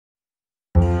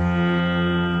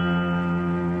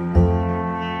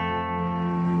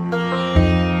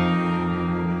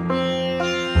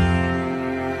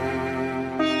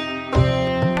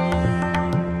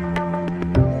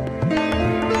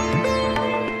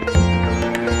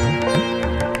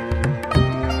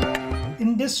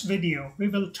this video, we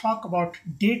will talk about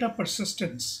data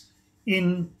persistence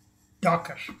in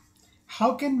Docker.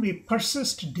 How can we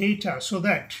persist data so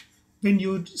that when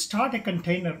you start a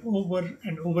container over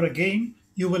and over again,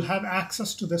 you will have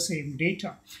access to the same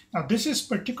data? Now, this is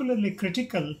particularly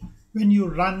critical when you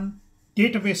run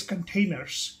database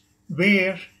containers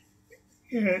where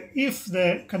if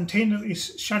the container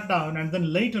is shut down and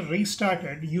then later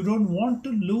restarted, you don't want to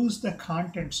lose the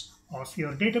contents of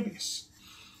your database.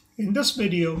 In this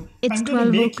video, I'm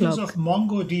going to make use of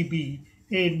MongoDB,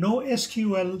 a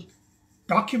NoSQL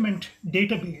document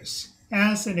database,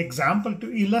 as an example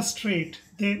to illustrate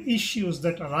the issues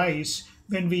that arise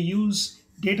when we use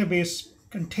database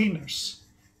containers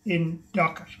in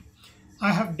Docker.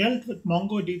 I have dealt with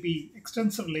MongoDB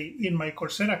extensively in my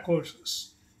Coursera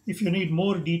courses. If you need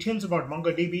more details about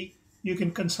MongoDB, you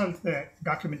can consult the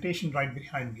documentation right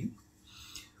behind me.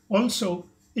 Also,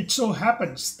 it so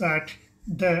happens that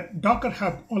the Docker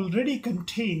Hub already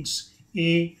contains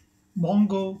a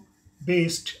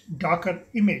Mongo-based Docker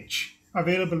image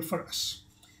available for us.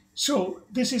 So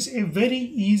this is a very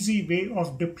easy way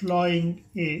of deploying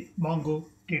a Mongo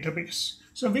database.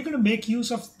 So we're going to make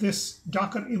use of this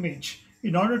Docker image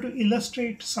in order to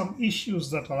illustrate some issues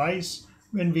that arise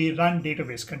when we run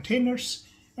database containers,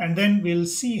 and then we'll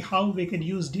see how we can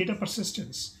use data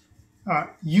persistence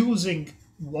using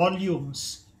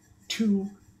volumes to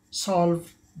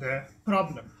solve the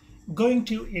problem. Going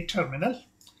to a terminal,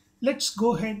 let's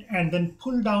go ahead and then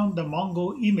pull down the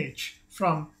Mongo image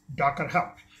from Docker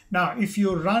Hub. Now, if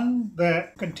you run the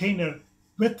container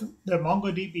with the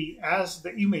MongoDB as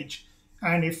the image,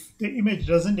 and if the image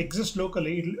doesn't exist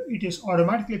locally, it is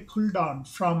automatically pulled down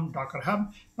from Docker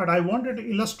Hub. But I wanted to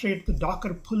illustrate the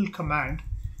Docker pull command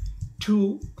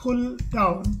to pull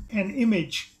down an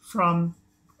image from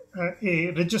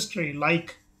a registry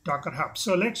like Docker Hub.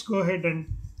 So let's go ahead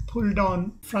and pull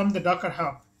down from the Docker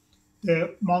Hub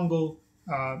the Mongo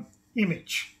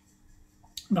image.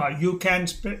 Now you can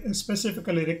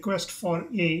specifically request for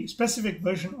a specific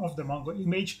version of the Mongo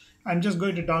image. I'm just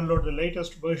going to download the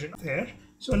latest version there.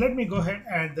 So let me go ahead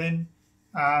and then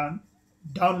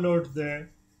download the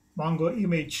Mongo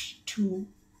image to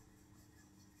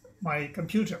my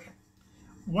computer.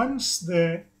 Once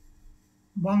the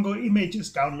Mongo image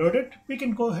is downloaded, we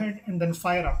can go ahead and then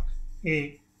fire up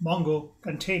a Mongo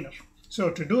container. So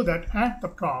to do that, at the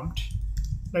prompt,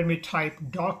 let me type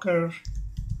docker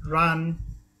run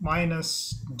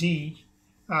 -d.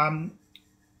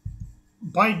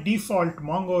 By default,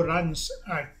 Mongo runs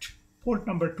at port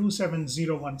number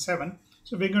 27017.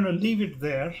 So we're going to leave it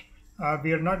there.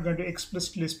 We are not going to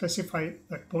explicitly specify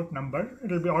that port number.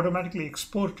 It'll be automatically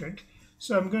exported.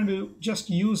 So I'm going to just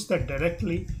use that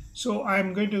directly. So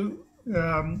I'm going to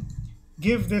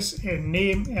give this a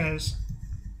name as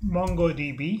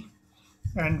MongoDB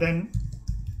and then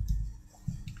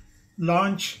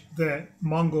launch the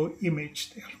Mongo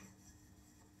image there.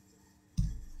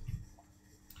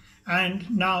 And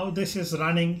now this is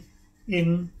running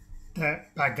in the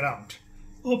background.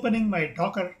 Opening my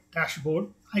Docker dashboard,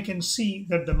 I can see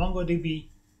that the MongoDB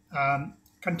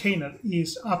container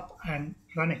is up and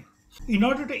running. In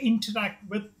order to interact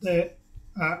with the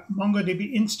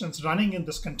MongoDB instance running in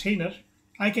this container,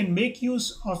 I can make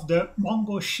use of the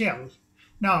Mongo shell.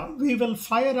 Now we will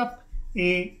fire up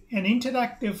an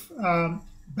interactive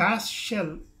bash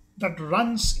shell that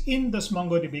runs in this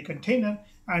MongoDB container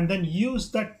and then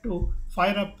use that to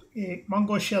fire up a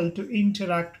Mongo shell to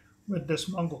interact with this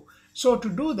Mongo. So to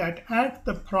do that, at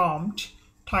the prompt,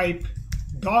 type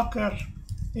docker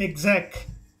exec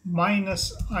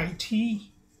 -it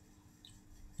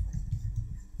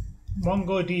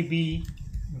MongoDB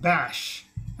bash,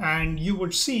 and you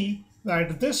would see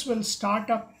that this will start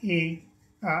up a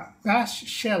bash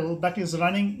shell that is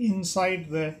running inside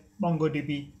the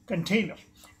MongoDB container.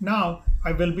 Now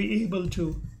I will be able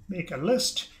to make a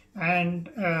list and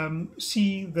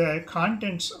see the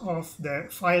contents of the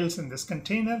files in this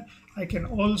container. I can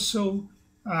also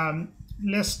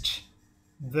list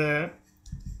the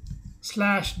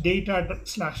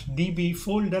 /data/db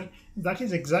folder. That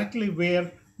is exactly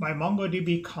where my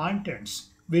MongoDB contents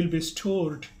will be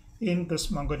stored in this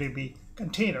MongoDB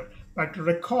container. But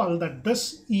recall that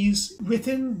this is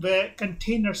within the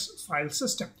containers file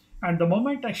system. And the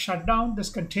moment I shut down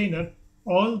this container,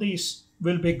 all these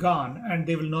will be gone and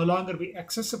they will no longer be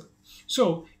accessible.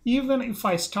 So even if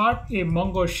I start a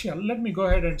Mongo shell, let me go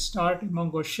ahead and start a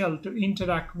Mongo shell to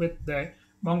interact with the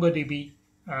MongoDB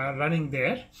running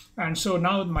there. And so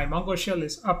now my Mongo shell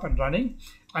is up and running.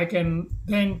 I can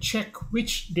then check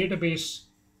which database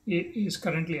is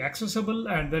currently accessible,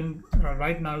 and then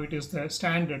right now it is the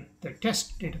standard, the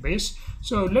test database.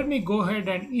 So let me go ahead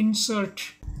and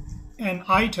insert an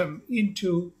item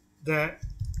into the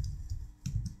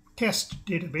test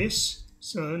database.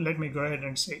 So let me go ahead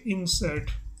and say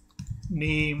insert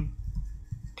name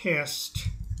test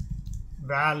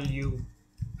value.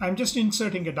 I'm just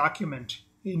inserting a document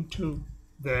into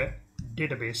the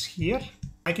database here.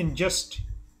 I can just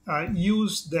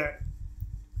use the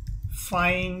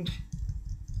find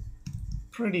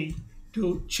pretty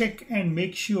to check and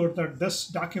make sure that this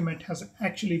document has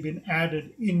actually been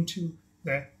added into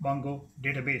the Mongo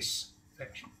database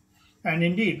there. And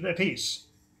indeed that is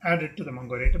added to the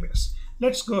Mongo database.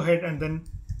 Let's go ahead and then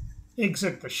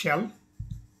exit the shell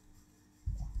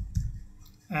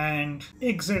and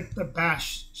exit the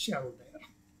bash shell there.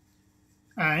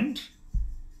 And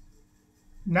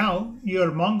now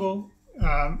your Mongo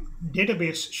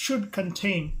database should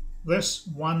contain this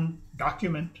one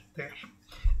document there.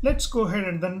 Let's go ahead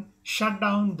and then shut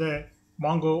down the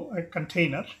Mongo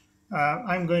container.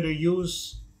 I'm going to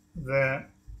use the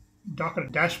Docker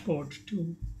dashboard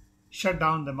to shut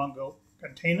down the Mongo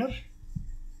container.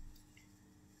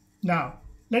 Now,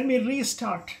 let me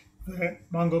restart the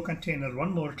Mongo container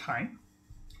one more time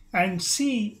and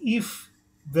see if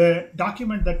the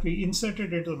document that we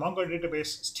inserted into the Mongo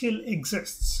database still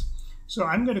exists. So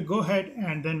I'm going to go ahead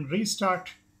and then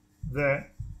restart the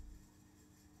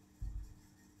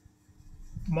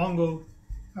Mongo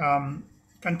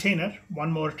container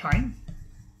one more time,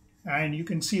 and you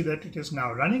can see that it is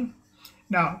now running.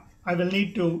 Now I will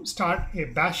need to start a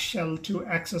bash shell to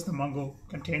access the Mongo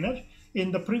container.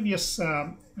 In the previous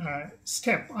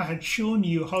step, I had shown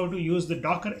you how to use the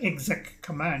docker exec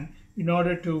command in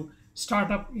order to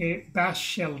start up a bash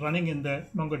shell running in the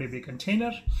MongoDB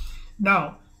container.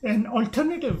 Now, an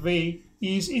alternative way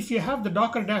is if you have the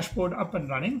Docker dashboard up and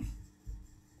running,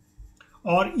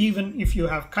 or even if you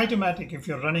have Kitematic, if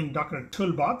you're running Docker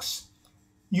Toolbox,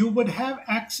 you would have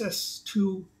access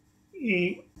to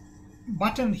a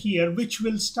button here which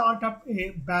will start up a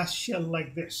bash shell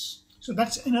like this. So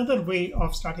that's another way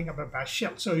of starting up a bash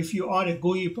shell. So if you are a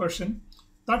GUI person,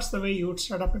 that's the way you would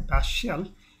start up a bash shell.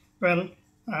 Well,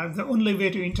 the only way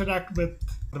to interact with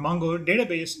the Mongo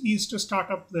database is to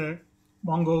start up the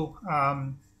Mongo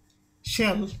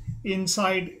shell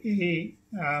inside a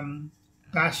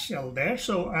bash shell there.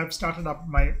 So I've started up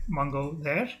my Mongo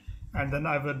there, and then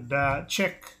I would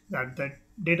check that the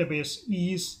database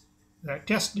is the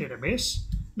test database.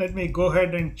 Let me go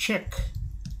ahead and check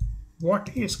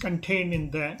what is contained in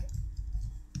the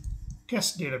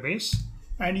test database,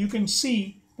 and you can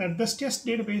see that this test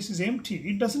database is empty.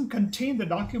 It doesn't contain the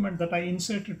document that I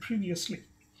inserted previously.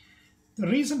 The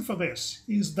reason for this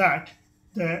is that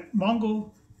the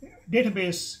Mongo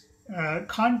database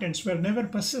contents were never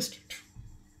persisted.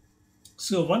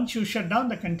 So once you shut down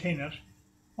the container,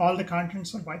 all the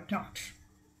contents are wiped out.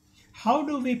 How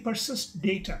do we persist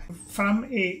data from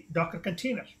a Docker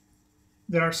container?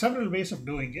 There are several ways of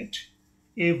doing it.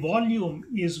 A volume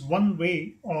is one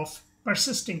way of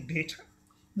persisting data.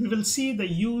 We will see the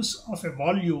use of a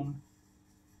volume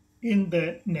in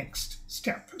the next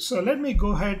step. So let me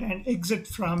go ahead and exit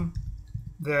from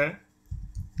the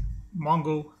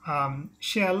Mongo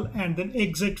shell and then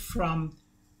exit from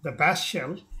the bash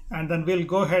shell, and then we'll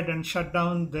go ahead and shut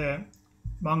down the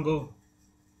Mongo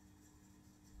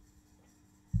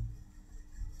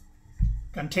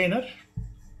container.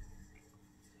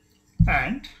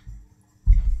 And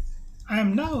I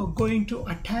am now going to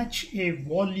attach a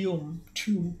volume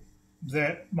to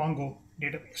the Mongo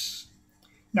database.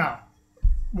 Now,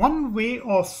 one way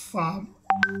of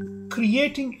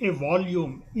creating a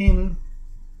volume in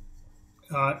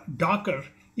Docker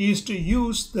is to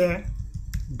use the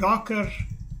Docker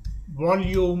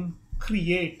volume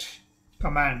create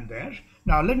command there.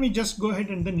 Now, let me just go ahead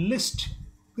and then list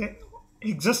the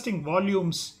existing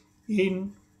volumes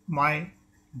in my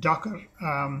Docker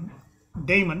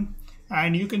daemon,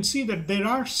 and you can see that there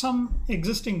are some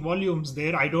existing volumes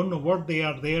there. I don't know what they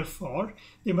are there for.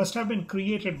 They must have been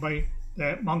created by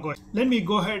the Mongo. Let me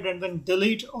go ahead and then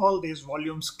delete all these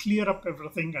volumes, clear up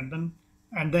everything,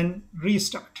 and then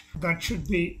restart. That should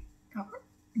be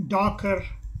Docker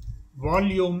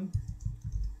volume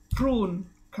prune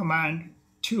command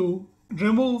to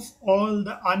remove all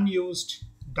the unused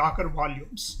Docker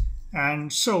volumes.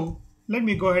 And so let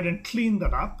me go ahead and clean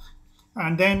that up,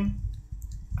 and then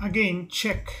again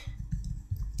check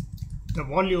the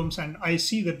volumes, and I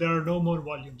see that there are no more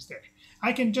volumes there.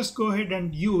 I can just go ahead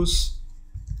and use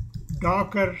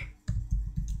Docker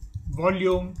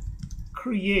volume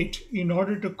create in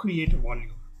order to create a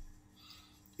volume.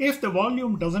 If the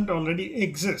volume doesn't already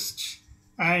exist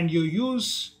and you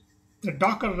use the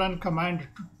docker run command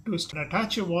to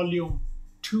attach a volume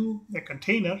to the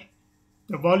container,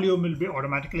 the volume will be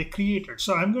automatically created.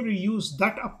 So I'm going to use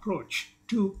that approach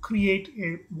to create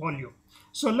a volume.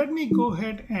 So let me go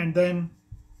ahead and then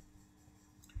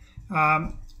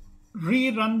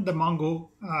rerun the Mongo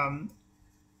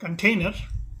container.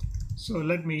 So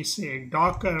let me say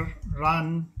docker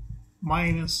run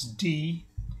 -d.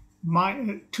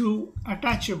 To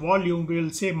attach a volume, we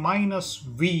will say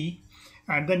 -v,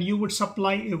 and then you would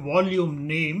supply a volume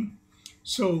name.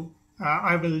 So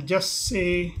I will just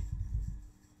say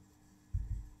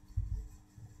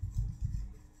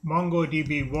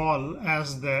MongoDB vol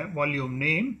as the volume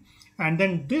name, and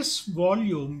then this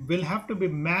volume will have to be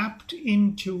mapped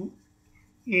into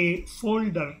a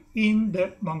folder in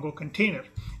the Mongo container.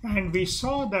 And we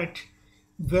saw that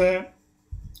the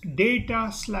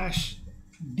data/db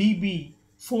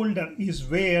folder is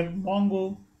where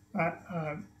Mongo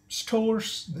stores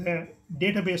the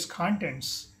database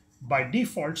contents by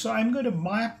default. So I'm going to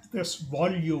map this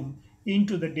volume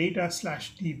into the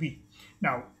data/db.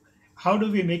 Now, how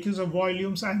do we make use of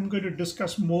volumes? I'm going to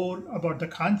discuss more about the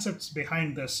concepts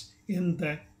behind this in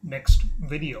the next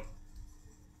video.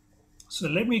 So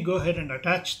let me go ahead and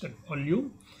attach the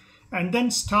volume and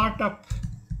then start up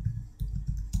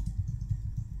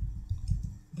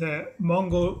the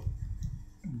MongoDB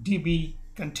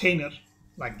container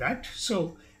like that.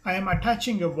 So I am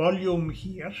attaching a volume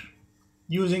here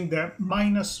using the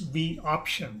 -v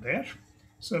option there.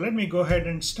 So let me go ahead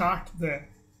and start the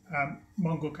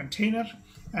Mongo container,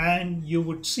 and you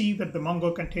would see that the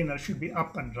Mongo container should be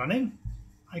up and running.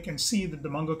 I can see that the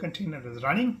Mongo container is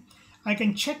running. I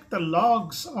can check the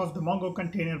logs of the Mongo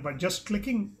container by just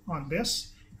clicking on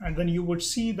this, and then you would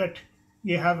see that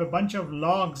you have a bunch of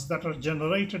logs that are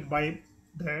generated by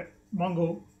the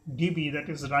MongoDB that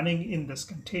is running in this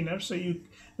container. So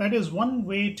that is one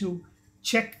way to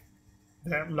check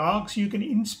the logs. You can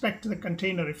inspect the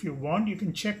container if you want. You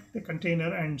can check the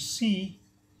container and see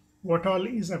what all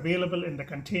is available in the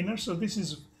container. So this is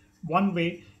one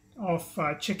way of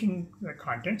checking the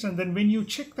contents. And then when you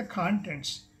check the contents,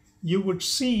 you would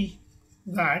see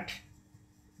that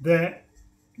the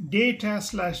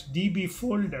data/db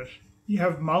folder, you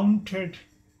have mounted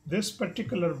this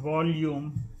particular volume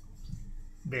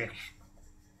there.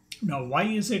 Now, why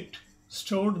is it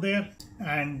stored there,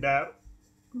 and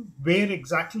where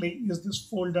exactly is this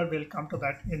folder? We'll come to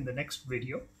that in the next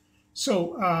video. So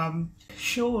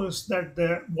shows that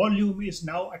the volume is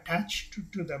now attached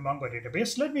to the Mongo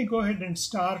database. Let me go ahead and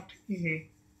start a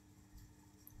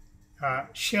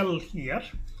shell here,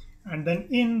 and then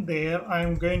in there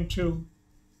I'm going to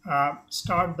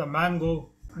start the Mongo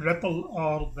REPL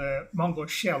or the Mongo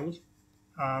shell,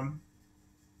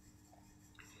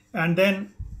 and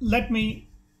then let me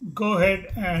go ahead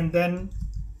and then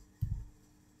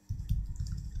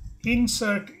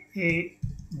insert a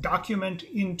document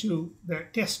into the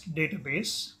test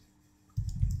database.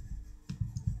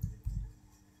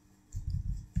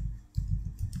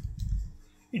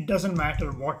 It doesn't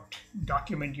matter what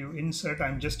document you insert.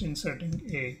 I'm just inserting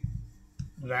a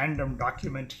random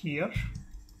document here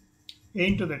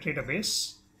into the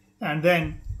database, and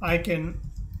then I can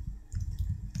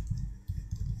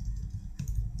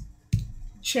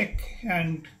check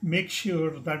and make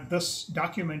sure that this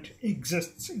document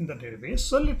exists in the database.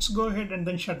 So let's go ahead and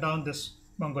then shut down this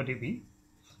MongoDB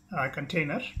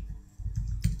container.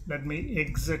 Let me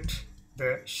exit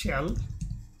the shell,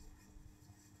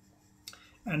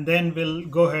 and then we'll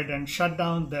go ahead and shut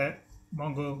down the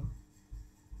Mongo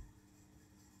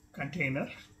container.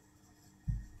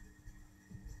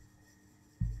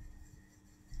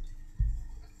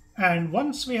 And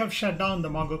once we have shut down the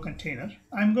Mongo container,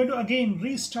 I'm going to again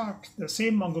restart the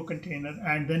same Mongo container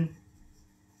and then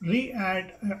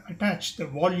attach the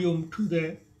volume to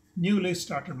the newly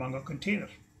started Mongo container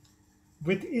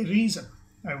with a reason.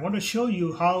 I want to show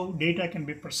you how data can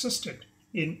be persisted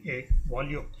in a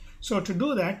volume. So to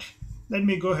do that, let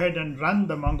me go ahead and run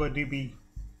the MongoDB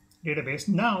database.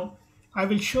 Now, I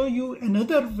will show you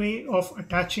another way of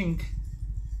attaching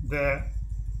the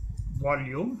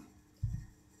volume.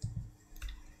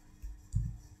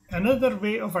 Another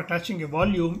way of attaching a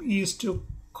volume is to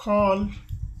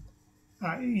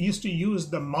use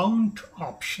the mount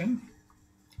option.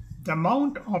 The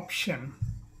mount option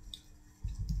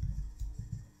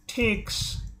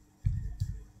takes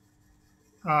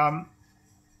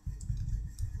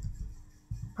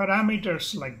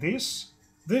parameters like this.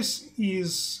 This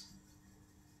is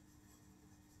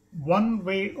one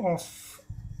way of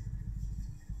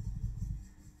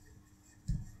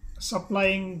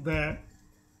supplying the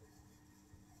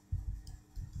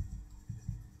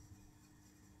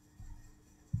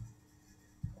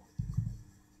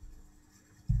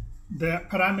the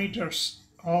parameters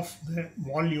of the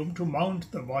volume to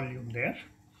mount the volume there.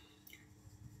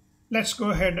 Let's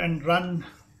go ahead and run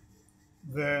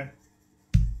the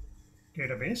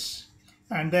database,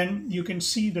 and then you can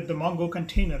see that the Mongo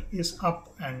container is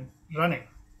up and running.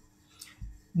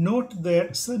 Note the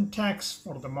syntax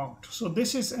for the mount. So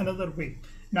this is another way.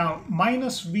 Now,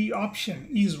 -v option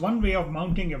is one way of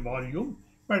mounting a volume,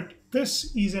 but this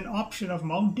is an option of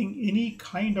mounting any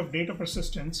kind of data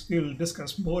persistence. We will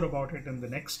discuss more about it in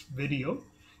the next video.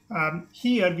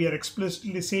 Here we are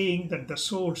explicitly saying that the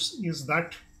source is that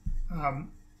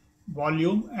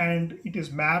volume and it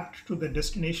is mapped to the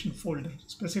destination folder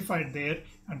specified there,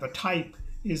 and the type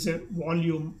is a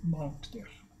volume mount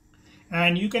there.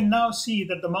 And you can now see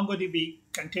that the MongoDB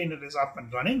container is up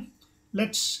and running.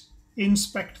 Let's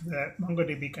inspect the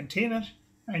MongoDB container,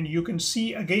 and you can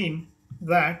see again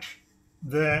that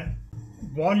the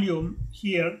volume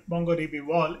here, MongoDB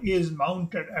vol, is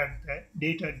mounted at the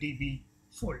DataDB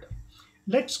folder.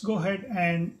 Let's go ahead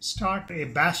and start a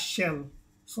bash shell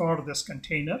for this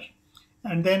container,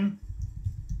 and then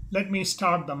let me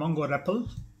start the Mongo REPL,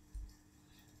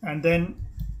 and then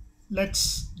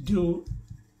let's do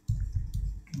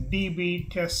db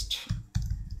test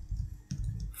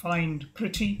find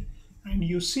pretty, and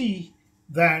you see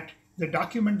that the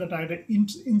document that I had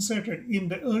inserted in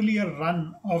the earlier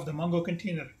run of the Mongo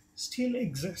container still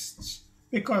exists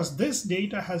because this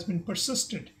data has been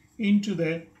persisted into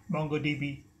the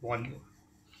MongoDB volume.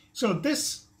 So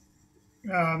this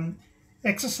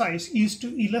exercise is to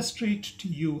illustrate to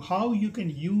you how you can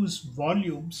use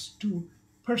volumes to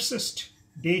persist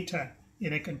data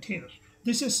in a container.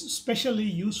 This is especially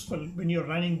useful when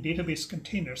you're running database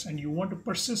containers and you want to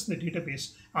persist the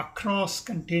database across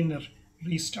container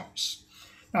restarts.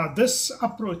 Now, this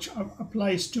approach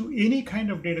applies to any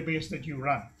kind of database that you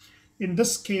run. In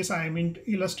this case, I am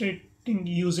illustrating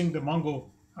using the Mongo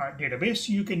database.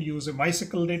 You can use a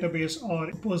MySQL database or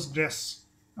a Postgres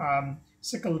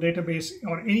SQL database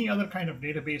or any other kind of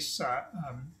database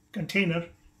container,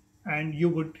 and you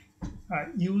would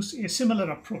use a similar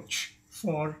approach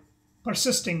for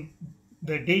persisting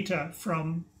the data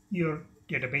from your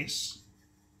database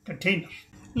container.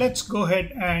 Let's go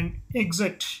ahead and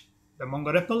exit the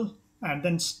Mongo REPL and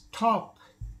then stop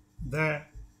the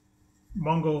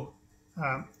Mongo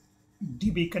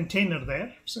DB container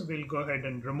there. So we'll go ahead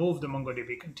and remove the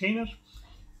MongoDB container.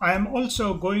 I am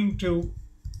also going to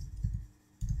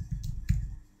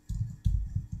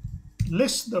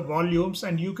list the volumes,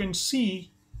 and you can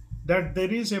see that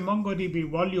there is a MongoDB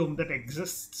volume that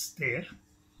exists there.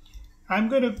 I'm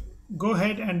going to go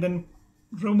ahead and then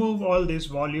remove all these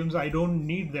volumes. I don't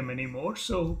need them anymore.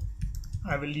 So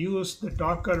I will use the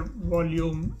Docker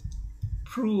volume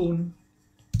prune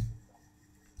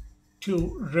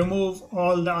to remove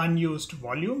all the unused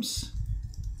volumes.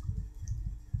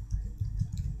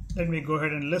 Let me go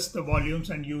ahead and list the volumes,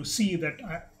 and you see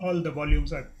that all the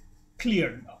volumes are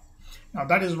cleared now. Now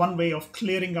that is one way of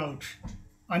clearing out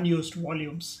unused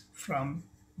volumes from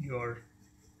your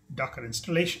Docker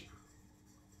installation.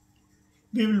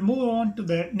 We will move on to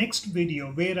the next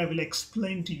video where I will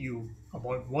explain to you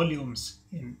about volumes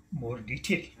in more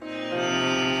detail.